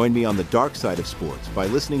 Join me on the dark side of sports by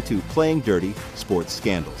listening to Playing Dirty: Sports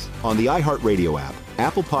Scandals on the iHeartRadio app,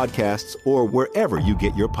 Apple Podcasts, or wherever you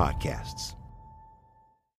get your podcasts.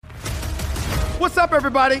 What's up,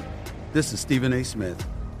 everybody? This is Stephen A. Smith.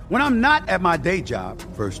 When I'm not at my day job,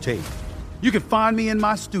 First Take, you can find me in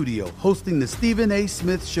my studio hosting the Stephen A.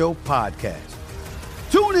 Smith Show podcast.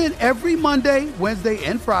 Tune in every Monday, Wednesday,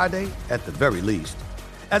 and Friday, at the very least,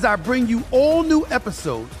 as I bring you all new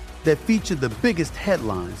episodes that feature the biggest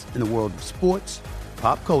headlines in the world of sports,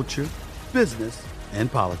 pop culture, business,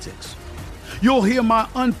 and politics. You'll hear my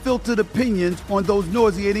unfiltered opinions on those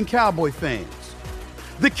nauseating Cowboy fans,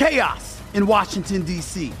 the chaos in Washington,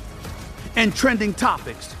 D.C., and trending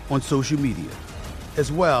topics on social media, as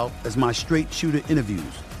well as my straight shooter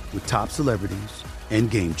interviews with top celebrities and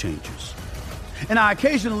game changers. And I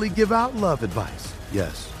occasionally give out love advice.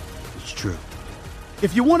 Yes, it's true.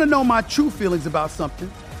 If you want to know my true feelings about something,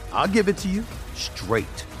 I'll give it to you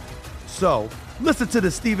straight. So listen to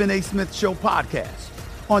the Stephen A. Smith Show podcast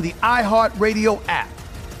on the iHeartRadio app,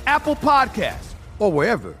 Apple Podcasts, or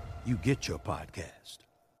wherever you get your podcast.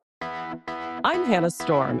 I'm Hannah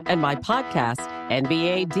Storm, and my podcast,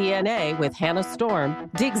 NBA DNA with Hannah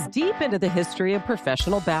Storm, digs deep into the history of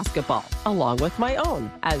professional basketball, along with my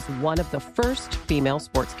own, as one of the first female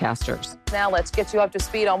sportscasters. Now let's get you up to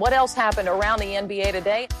speed on what else happened around the NBA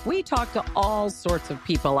today. We talk to all sorts of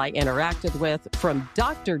people I interacted with, from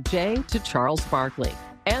Dr. J to Charles Barkley,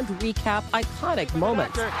 and recap iconic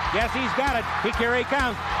moments. Yes, he's got it. Here he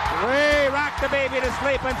comes. We rock the baby to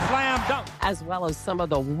sleep and slam dunk. As well as some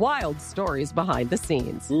of the wild stories behind the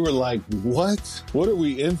scenes. We were like, what? What are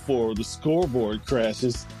we in for? The scoreboard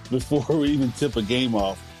crashes before we even tip a game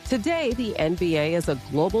off. Today, the NBA is a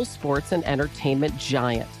global sports and entertainment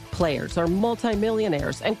giant. Players are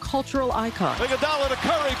multimillionaires and cultural icons. Iguodala to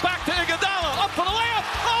Curry, back to Iguodala, up for the layup.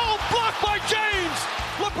 Oh, blocked by James.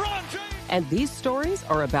 LeBron James. And these stories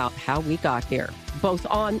are about how we got here, both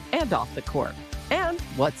on and off the court. And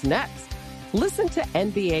what's next? Listen to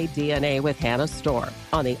NBA DNA with Hannah Storr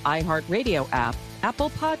on the iHeartRadio app, Apple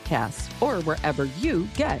Podcasts, or wherever you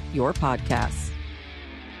get your podcasts.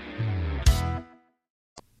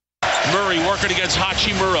 Murray working against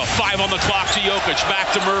Hachimura. 5 on the clock to Jokic.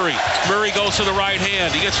 Back to Murray. Murray goes to the right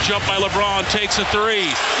hand. He gets jumped by LeBron. Takes a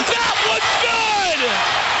three. That one's good!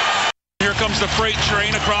 Here comes the freight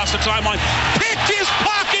train across the timeline. Picked his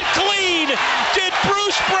pocket clean! Did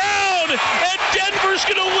Bruce Brown! And Denver's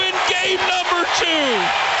going to win game number 2.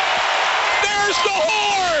 There's the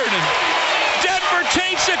horn! Denver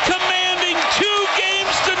takes a commanding 2-0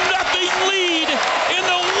 lead in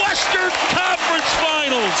the Western Conference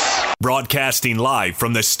Finals. Broadcasting live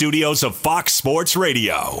from the studios of Fox Sports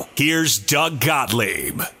Radio, here's Doug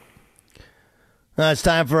Gottlieb. It's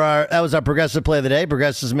time for that was our Progressive play of the day.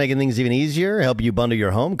 Progressive is making things even easier, help you bundle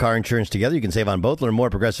your home, car insurance together. You can save on both. Learn more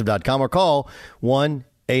at Progressive.com or call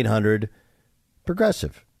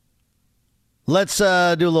 1-800-PROGRESSIVE. Let's do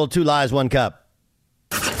a little 2 Lies, 1 Cup.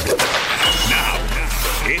 Now,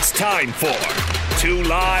 it's time for 2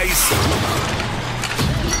 Lies,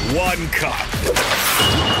 1 Cup.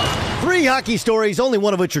 3 hockey stories, only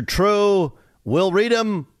one of which are true. We'll read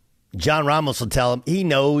them. John Ramos will tell him. He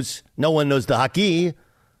knows. No one knows the hockey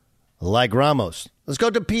like Ramos. Let's go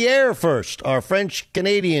to Pierre first, our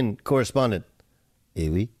French-Canadian correspondent. Eh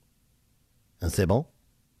oui? C'est bon?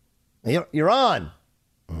 You're on.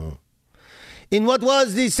 In what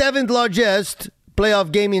was the 7th largest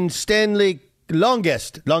playoff game in Stanley...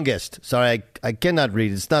 Longest. Sorry, I cannot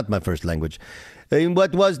read. It's not my first language. In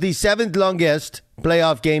what was the 7th longest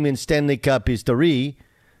playoff game in Stanley Cup history,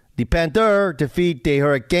 the Panthers defeat the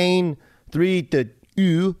Hurricane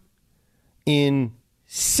 3-2 in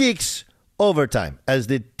 6 overtime as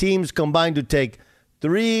the teams combined to take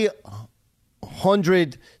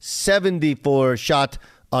 374 shots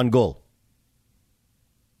on goal.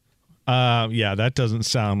 Yeah, that doesn't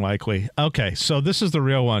sound likely. Okay, so this is the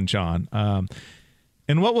real one, John.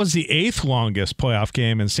 In what was the 8th longest playoff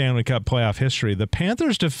game in Stanley Cup playoff history, the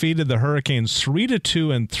Panthers defeated the Hurricanes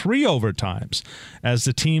 3-2 in 3 overtimes as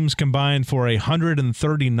the teams combined for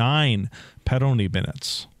 139 penalty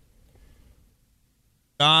minutes.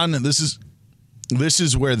 John, this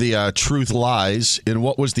is where the truth lies. In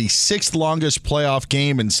what was the 6th longest playoff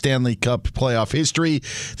game in Stanley Cup playoff history,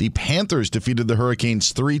 the Panthers defeated the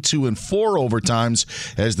Hurricanes 3-2 in 4 overtimes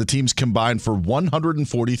as the teams combined for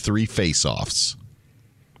 143 faceoffs.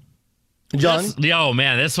 John?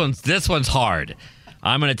 This one's hard.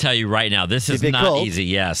 I'm going to tell you right now. This is not easy.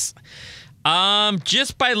 Yes.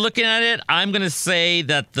 Just by looking at it, I'm going to say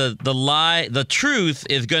that the truth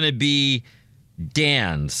is going to be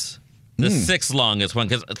Dan's. The 6th longest one,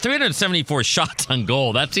 because 374 shots on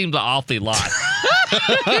goal, that seems an awfully lot.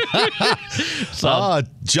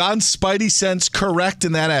 John's Spidey sense correct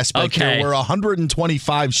in that aspect. Okay. There were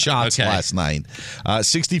 125 shots last night.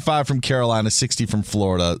 65 from Carolina, 60 from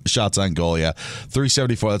Florida. Shots on goal,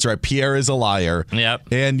 374. That's right. Pierre is a liar. Yep.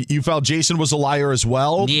 And you felt Jason was a liar as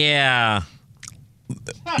well? Yeah.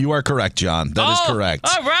 You are correct, John. That is correct.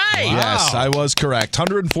 All right. Yes, I was correct.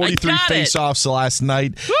 143 face-offs last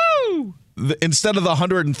night. Woo! Instead of the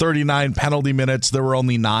 139 penalty minutes, there were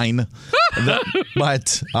only 9.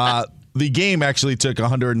 But the game actually took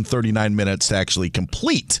 139 minutes to actually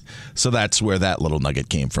complete. So that's where that little nugget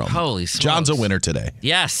came from. Holy smokes. John's a winner today.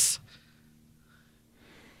 Yes.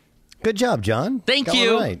 Good job, John. Thank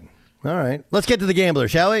you. All right. Let's get to the gambler,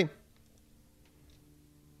 shall we?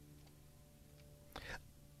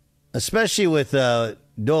 Especially with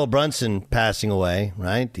Doyle Brunson passing away,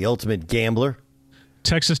 right? The ultimate gambler.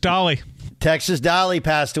 Texas Dolly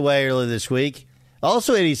passed away earlier this week.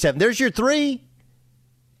 Also 87. There's your 3.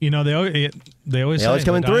 You know, they always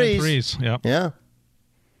come in threes. Yep. Yeah.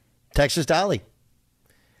 Texas Dolly.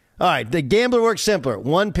 All right. The gambler works simpler.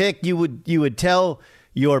 One pick you would tell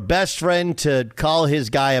your best friend to call his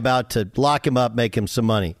guy about to lock him up, make him some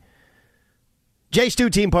money. J Stu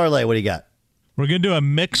Team Parlay. What do you got? We're going to do a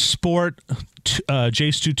mixed sport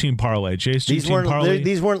J Stu Team Parlay.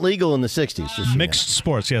 These weren't legal in the 60s. Mixed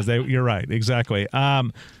sports. Yes, you're right. Exactly.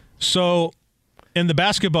 So in the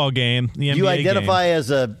basketball game, the NBA you identify as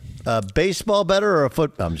a baseball bettor or a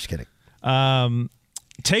football? I'm just kidding.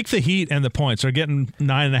 Take the Heat and the points. They're getting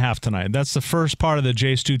 9.5 tonight. That's the first part of the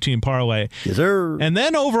J-Stu team parlay. Yes, sir. And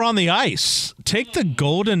then over on the ice, take the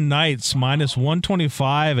Golden Knights minus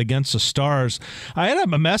 125 against the Stars. I had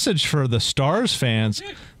a message for the Stars fans.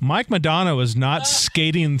 Mike Madonna was not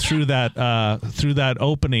skating through that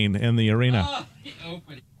opening in the arena.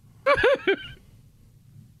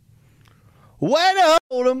 Way to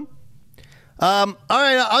hold him. All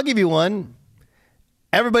right, I'll give you one.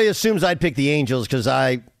 Everybody assumes I'd pick the Angels because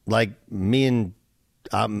I, like me and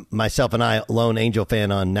myself and I, lone Angel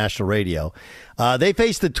fan on national radio. They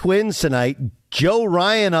face the Twins tonight. Joe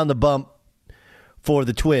Ryan on the bump for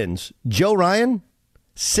the Twins. Joe Ryan,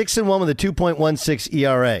 6-1 with a 2.16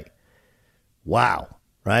 ERA. Wow,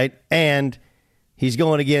 right? And he's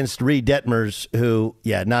going against Reed Detmers, who,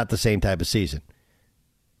 not the same type of season.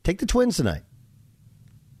 Take the Twins tonight.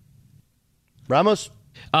 Ramos?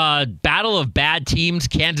 Battle of bad teams.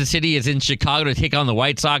 Kansas City is in Chicago to take on the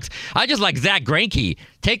White Sox. I just like Zach Greinke.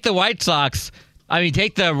 Take the White Sox.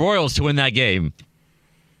 Take the Royals to win that game.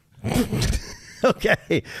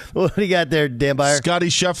 Okay. What do you got there, Dan Byer? Scotty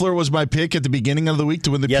Scheffler was my pick at the beginning of the week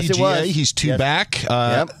to win the PGA. It was. He's two back.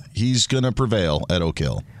 He's going to prevail at Oak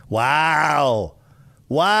Hill. Wow.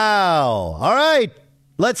 All right.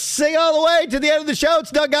 Let's sing all the way to the end of the show.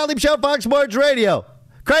 It's Doug Gottlieb Show, Fox Sports Radio.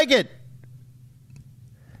 Crank it.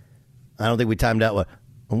 I don't think we timed out.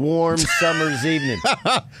 A warm summer's evening.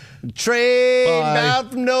 Train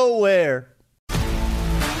out from nowhere.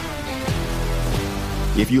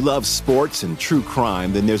 If you love sports and true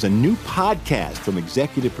crime, then there's a new podcast from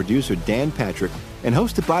executive producer Dan Patrick and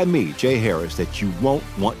hosted by me, Jay Harris, that you won't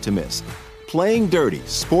want to miss. Playing Dirty: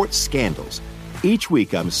 Sports Scandals. Each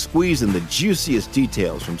week, I'm squeezing the juiciest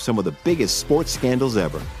details from some of the biggest sports scandals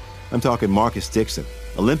ever. I'm talking Marcus Dixon,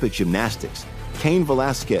 Olympic gymnastics, Cain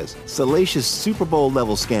Velasquez, salacious Super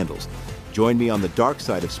Bowl-level scandals. Join me on the dark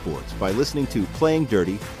side of sports by listening to Playing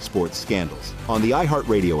Dirty: Sports Scandals on the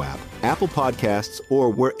iHeartRadio app, Apple Podcasts, or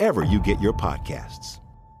wherever you get your podcasts.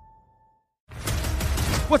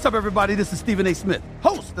 What's up, everybody? This is Stephen A. Smith,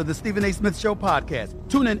 host of the Stephen A. Smith Show podcast.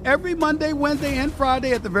 Tune in every Monday, Wednesday, and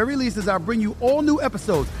Friday at the very least as I bring you all new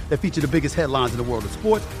episodes that feature the biggest headlines in the world of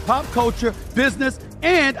sports, pop culture, business,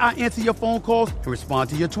 and I answer your phone calls and respond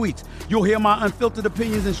to your tweets. You'll hear my unfiltered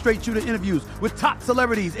opinions and straight-shooter interviews with top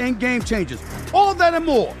celebrities and game changers. All that and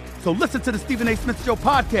more. So listen to the Stephen A. Smith Show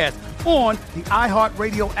podcast on the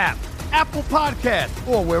iHeartRadio app, Apple Podcasts,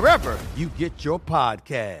 or wherever you get your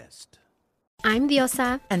podcast. I'm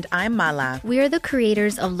Diosa. And I'm Mala. We are the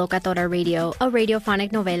creators of Locatora Radio, a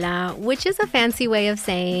radiophonic novela, which is a fancy way of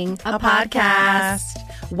saying a podcast.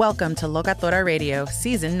 Welcome to Locatora Radio,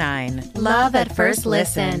 Season 9. Love at first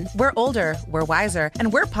listen. We're older, we're wiser,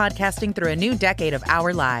 and we're podcasting through a new decade of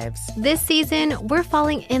our lives. This season, we're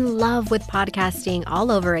falling in love with podcasting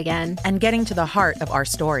all over again. And getting to the heart of our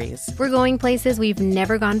stories. We're going places we've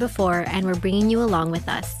never gone before, and we're bringing you along with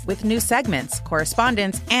us. With new segments,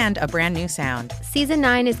 correspondence, and a brand new sound. Season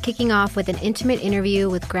 9 is kicking off with an intimate interview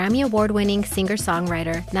with Grammy Award-winning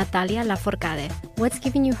singer-songwriter Natalia Lafourcade. What's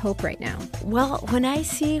giving you hope right now? Well, when I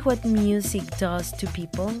see what music does to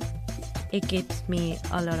people, it gives me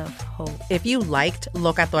a lot of hope. If you liked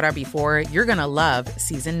Locatora before, you're going to love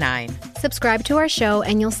Season 9. Subscribe to our show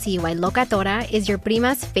and you'll see why Locatora is your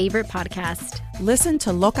prima's favorite podcast. Listen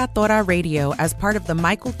to Locatora Radio as part of the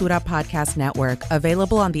My Cultura Podcast Network,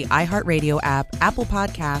 available on the iHeartRadio app, Apple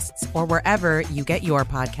Podcasts, or wherever you get your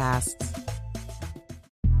podcasts.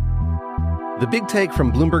 The Big Take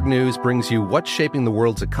from Bloomberg News brings you what's shaping the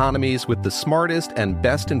world's economies with the smartest and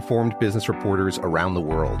best-informed business reporters around the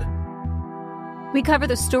world. We cover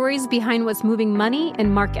the stories behind what's moving money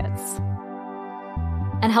and markets,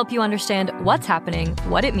 and help you understand what's happening,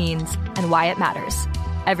 what it means, and why it matters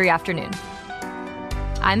every afternoon.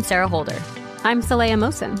 I'm Sarah Holder. I'm Saleha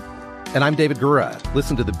Mohsen. And I'm David Gura.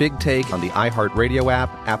 Listen to The Big Take on the iHeartRadio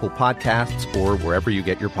app, Apple Podcasts, or wherever you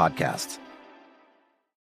get your podcasts.